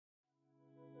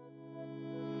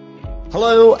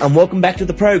Hello and welcome back to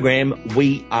the program,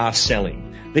 We Are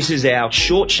Selling. This is our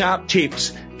short, sharp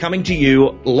tips coming to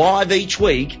you live each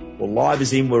week. Well, live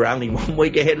as in we're only 1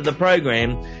 week ahead of the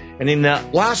program. And in the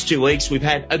last 2 weeks, we've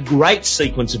had a great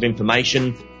sequence of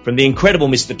information from the incredible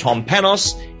Mr. Tom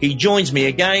Panos. He joins me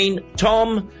again.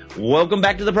 Tom, welcome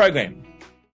back to the program.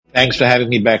 Thanks for having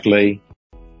me back, Lee.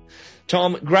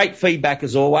 Tom, great feedback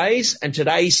as always. And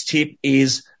today's tip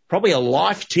is probably a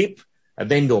life tip, a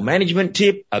vendor management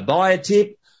tip, a buyer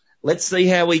tip. Let's see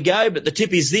how we go. But the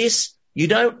tip is this: you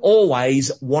don't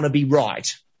always want to be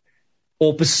right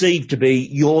or perceived to be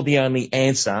you're the only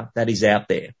answer that is out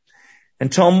there.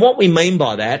 And Tom, what we mean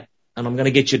by that, and I'm going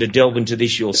to get you to delve into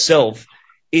this yourself,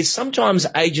 is sometimes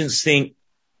agents think,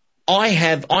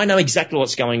 I know exactly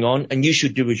what's going on and you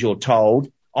should do as you're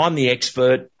told. I'm the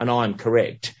expert and I'm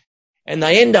correct. And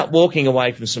they end up walking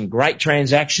away from some great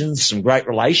transactions, some great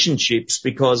relationships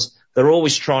because they're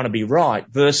always trying to be right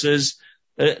versus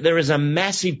there is a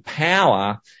massive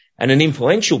power and an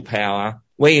influential power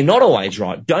where you're not always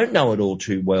right, don't know it all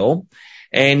too well,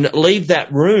 and leave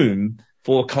that room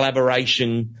for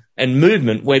collaboration and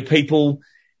movement where people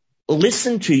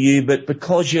listen to you, but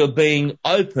because you're being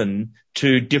open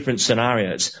to different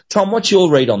scenarios. Tom, what's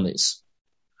your read on this?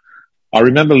 I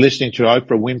remember listening to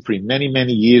Oprah Winfrey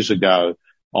many years ago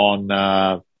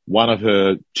on one of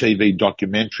her TV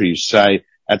documentaries say,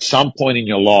 at some point in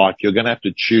your life, you're going to have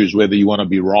to choose whether you want to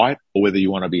be right or whether you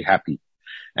want to be happy.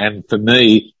 And for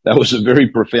me, that was a very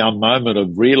profound moment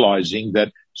of realizing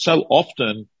that so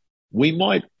often we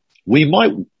might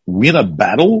win a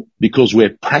battle because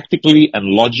we're practically and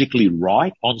logically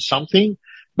right on something,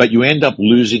 but you end up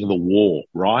losing the war,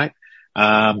 right?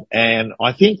 And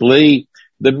I think, Lee,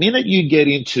 the minute you get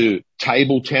into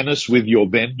table tennis with your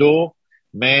vendor,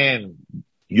 man,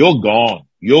 you're gone.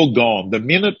 You're gone. The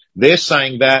minute they're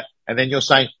saying that, and then you're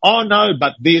saying, oh no,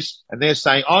 but this, and they're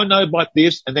saying, oh no, but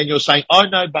this, and then you're saying, oh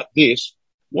no, but this,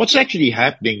 what's actually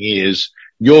happening is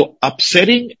you're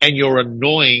upsetting and you're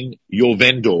annoying your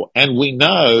vendor. And we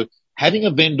know having a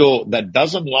vendor that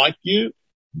doesn't like you,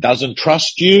 doesn't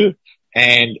trust you,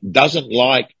 and doesn't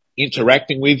like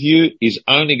interacting with you is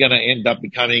only going to end up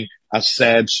becoming a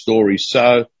sad story.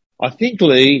 So I think,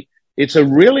 Lee, it's a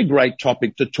really great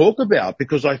topic to talk about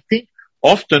because I think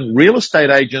often real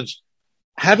estate agents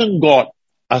haven't got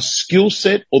a skill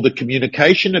set or the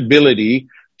communication ability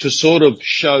to sort of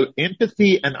show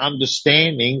empathy and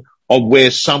understanding of where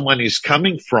someone is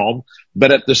coming from,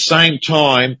 but at the same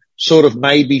time sort of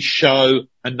maybe show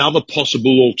another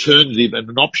possible alternative and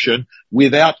an option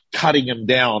without cutting them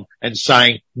down and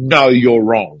saying, no, you're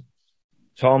wrong.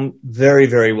 Tom,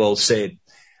 very well said.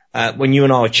 When you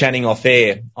and I were chatting off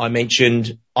air, I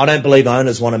mentioned I don't believe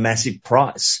owners want a massive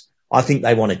price. I think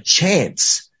they want a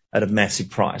chance at a massive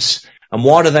price. And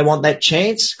why do they want that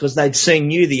chance? Because they'd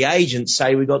seen you, the agent,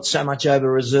 say we got so much over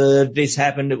reserve, this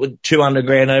happened, it was 200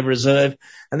 grand over reserve.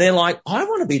 And they're like, I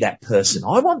want to be that person.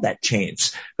 I want that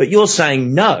chance. But you're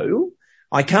saying, no,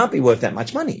 I can't be worth that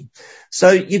much money.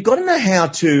 So you've got to know how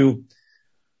to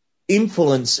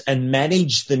influence and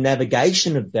manage the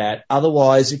navigation of that.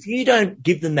 Otherwise, if you don't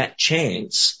give them that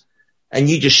chance and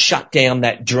you just shut down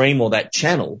that dream or that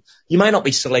channel, you may not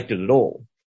be selected at all.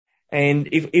 And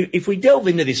if we delve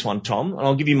into this one, Tom, and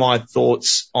I'll give you my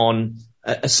thoughts on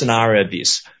a scenario of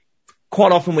this.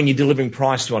 Quite often when you're delivering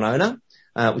price to an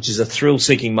owner, which is a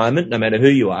thrill-seeking moment, no matter who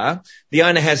you are, the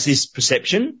owner has this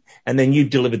perception and then you've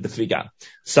delivered the figure.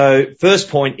 So first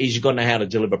point is you've got to know how to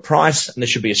deliver price, and there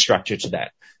should be a structure to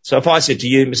that. So if I said to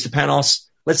you, Mr. Panos,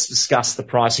 let's discuss the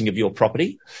pricing of your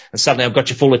property, and suddenly I've got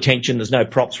your full attention, there's no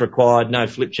props required, no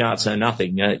flip charts, no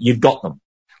nothing. You've got them.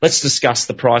 Let's discuss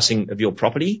the pricing of your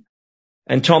property.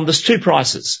 And Tom, there's two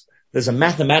prices. There's a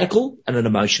mathematical and an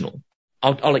emotional.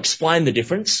 I'll explain the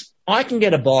difference. I can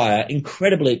get a buyer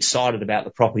incredibly excited about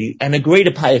the property and agree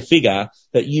to pay a figure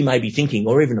that you may be thinking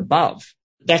or even above.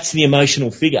 That's the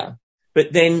emotional figure.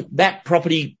 But then that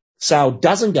property sale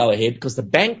doesn't go ahead because the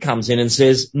bank comes in and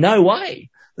says, no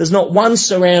way. There's not one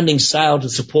surrounding sale to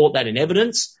support that in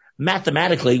evidence.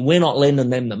 Mathematically, we're not lending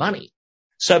them the money.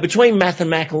 So between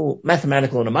mathematical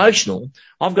and emotional,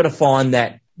 I've got to find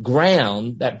that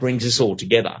ground that brings us all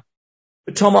together.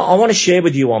 But Tom, I want to share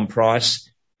with you on price.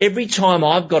 Every time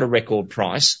I've got a record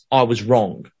price, I was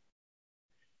wrong.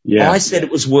 Yeah. I said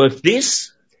it was worth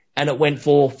this, and it went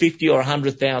for 50 or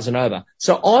 100,000 over.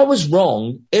 So I was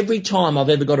wrong every time I've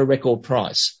ever got a record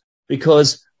price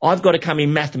because I've got to come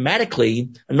in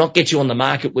mathematically and not get you on the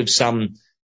market with some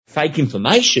fake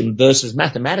information versus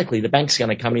mathematically the bank's going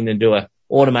to come in and do a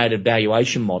automated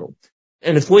valuation model.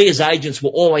 And if we as agents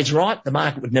were always right, the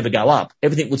market would never go up.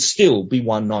 Everything would still be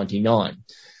 199.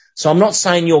 So I'm not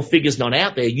saying your figure's not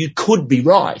out there. You could be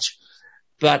right,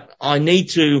 but I need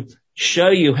to show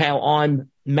you how I'm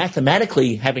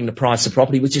mathematically having to price the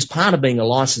property, which is part of being a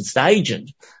licensed agent,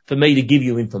 for me to give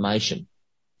you information.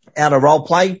 Out of role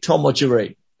play, Tom, what you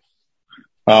read?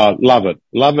 Love it.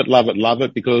 Love it, love it, love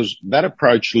it, because that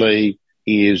approach, Lee,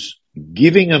 is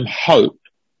giving them hope,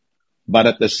 but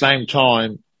at the same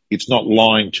time, it's not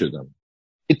lying to them.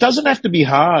 It doesn't have to be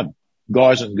hard,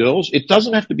 guys and girls. It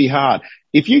doesn't have to be hard.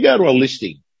 If you go to a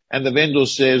listing and the vendor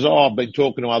says, oh, I've been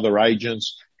talking to other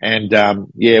agents and,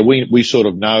 we sort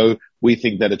of know, we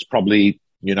think that it's probably,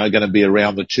 going to be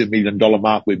around the $2 million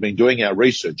mark. We've been doing our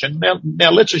research. And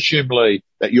now let's assume, Lee,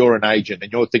 that you're an agent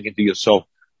and you're thinking to yourself,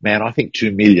 man, I think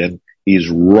 2 million is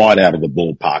right out of the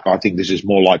ballpark. I think this is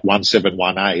more like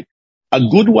 1718. A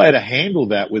good way to handle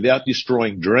that without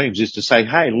destroying dreams is to say,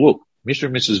 hey, look, Mr.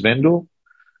 and Mrs. Vendor,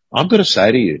 I've got to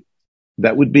say to you,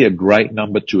 that would be a great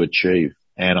number to achieve.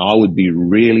 And I would be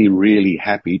really, really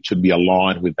happy to be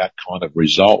aligned with that kind of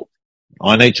result.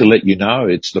 I need to let you know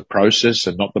it's the process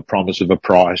and not the promise of a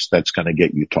price that's going to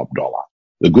get you top dollar.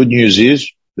 The good news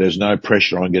is there's no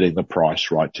pressure on getting the price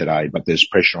right today, but there's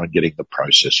pressure on getting the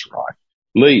process right.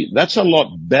 Lee, that's a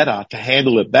lot better to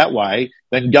handle it that way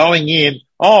than going in,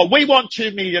 oh, we want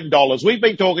 $2 million. We've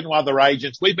been talking to other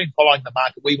agents. We've been following the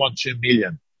market. We want 2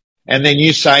 million. And then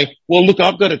you say, well, look,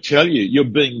 I've got to tell you, you're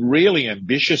being really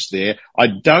ambitious there. I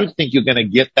don't think you're going to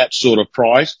get that sort of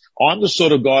price. I'm the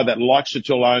sort of guy that likes to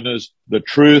tell owners the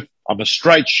truth. I'm a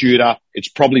straight shooter. It's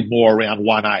probably more around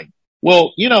 1.8.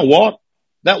 Well, you know what?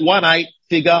 That 1.8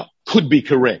 figure could be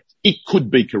correct. It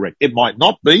could be correct. It might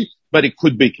not be, but it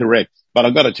could be correct. But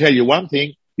I've got to tell you one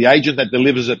thing. The agent that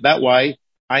delivers it that way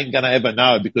ain't going to ever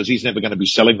know, because he's never going to be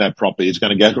selling that property. It's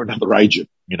going to go to another agent,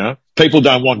 People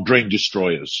don't want dream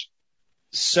destroyers.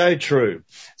 So true.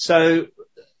 So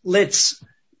let's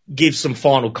give some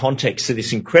final context to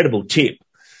this incredible tip.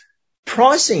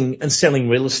 Pricing and selling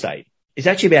real estate is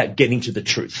actually about getting to the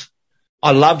truth.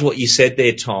 I loved what you said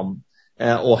there, Tom,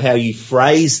 or how you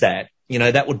phrased that.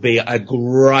 That would be a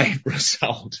great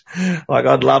result. Like,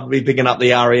 I'd love to be picking up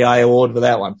the REA award for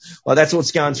that one. Well, that's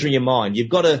what's going through your mind. You've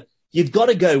got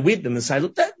to go with them and say,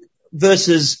 look, that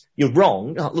versus you're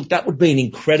wrong. Look, that would be an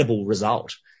incredible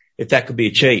result if that could be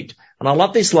achieved. And I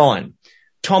love this line.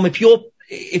 Tom, if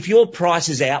your price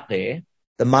is out there,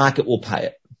 the market will pay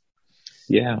it.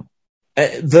 Yeah.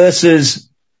 Versus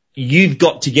you've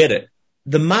got to get it.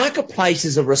 The marketplace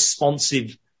is a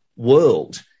responsive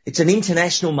world. It's an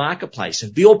international marketplace.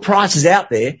 If your price is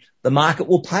out there, the market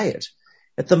will pay it.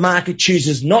 If the market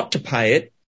chooses not to pay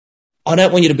it, I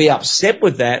don't want you to be upset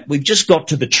with that. We've just got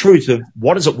to the truth of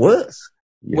what is it worth.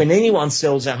 Yeah. When anyone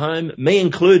sells a home, me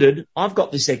included, I've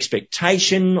got this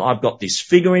expectation, I've got this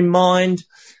figure in mind.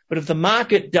 But if the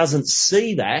market doesn't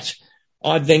see that,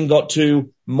 I've then got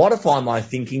to modify my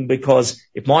thinking, because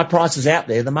if my price is out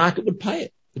there, the market would pay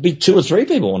it. There'd be 2 or 3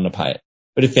 people wanting to pay it.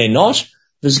 But if they're not,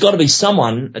 there's got to be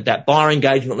someone at that buyer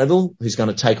engagement level who's going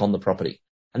to take on the property.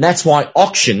 And that's why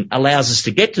auction allows us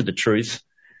to get to the truth.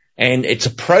 And it's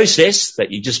a process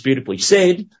that you just beautifully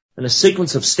said, and a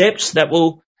sequence of steps that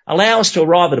will allow us to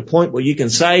arrive at a point where you can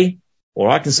say, or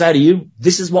I can say to you,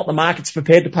 this is what the market's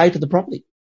prepared to pay for the property.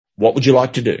 What would you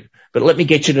like to do? But let me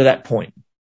get you to that point.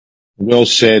 Well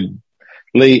said.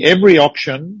 Lee, every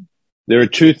auction, there are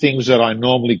 2 things that I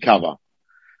normally cover.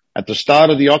 At the start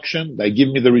of the auction, they give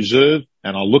me the reserve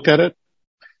and I'll look at it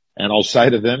and I'll say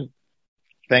to them,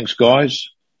 thanks guys,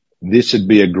 this would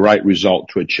be a great result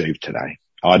to achieve today.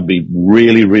 I'd be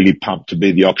really, really pumped to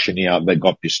be the auctioneer that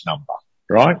got this number,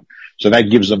 right? So that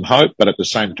gives them hope, but at the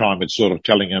same time, it's sort of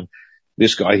telling them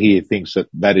this guy here thinks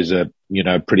that is a,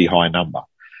 pretty high number.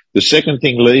 The second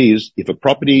thing, Lee, is if a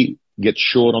property gets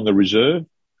short on the reserve,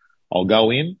 I'll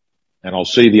go in and I'll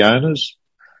see the owners.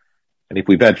 And if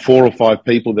we've had 4 or 5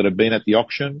 people that have been at the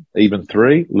auction, even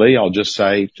 3, Lee, I'll just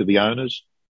say to the owners,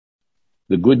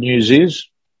 the good news is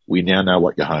we now know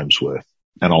what your home's worth.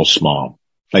 And I'll smile.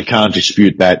 They can't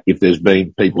dispute that if there's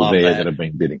been people there that have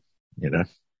been bidding,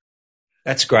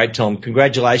 That's great, Tom.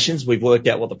 Congratulations. We've worked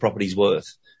out what the property's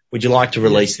worth. Would you like to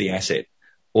release the asset?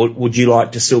 Or would you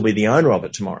like to still be the owner of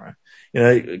it tomorrow?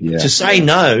 To say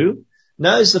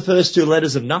no's the first 2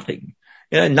 letters of nothing.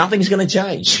 Nothing's going to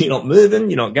change. You're not moving.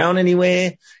 You're not going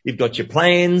anywhere. You've got your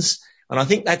plans. And I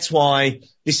think that's why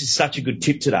this is such a good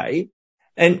tip today.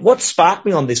 And what sparked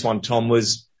me on this one, Tom,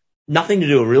 was nothing to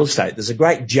do with real estate. There's a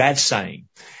great jazz saying.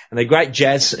 And the great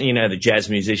jazz, the jazz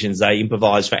musicians, they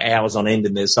improvise for hours on end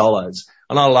in their solos.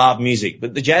 And I love music.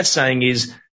 But the jazz saying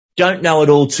is, don't know it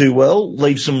all too well,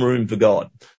 leave some room for God.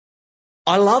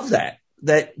 I love that.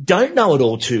 that don't know it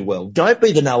all too well. Don't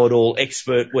be the know-it-all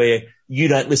expert where you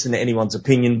don't listen to anyone's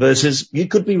opinion versus you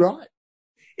could be right.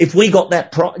 If we got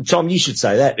that price, Tom, you should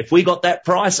say that. If we got that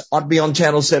price, I'd be on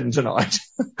Channel 7 tonight.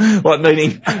 Like,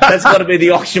 meaning that's got to be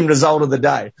the auction result of the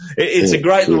day. It's a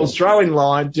great little throwing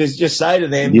line. Just say to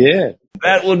them,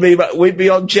 that would be, we'd be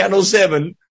on Channel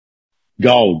 7.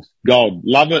 Gold.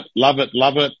 Love it.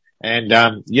 And,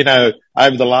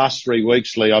 over the last 3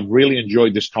 weeks, Lee, I've really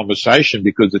enjoyed this conversation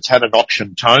because it's had an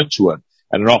auction tone to it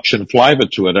and an auction flavour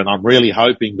to it. And I'm really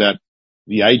hoping that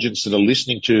the agents that are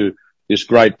listening to this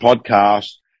great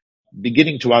podcast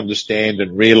beginning to understand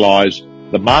and realise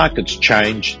the market's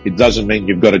changed. It doesn't mean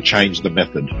you've got to change the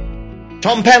method.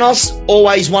 Tom Panos,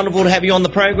 always wonderful to have you on the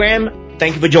program.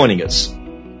 Thank you for joining us.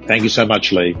 Thank you so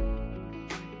much, Lee.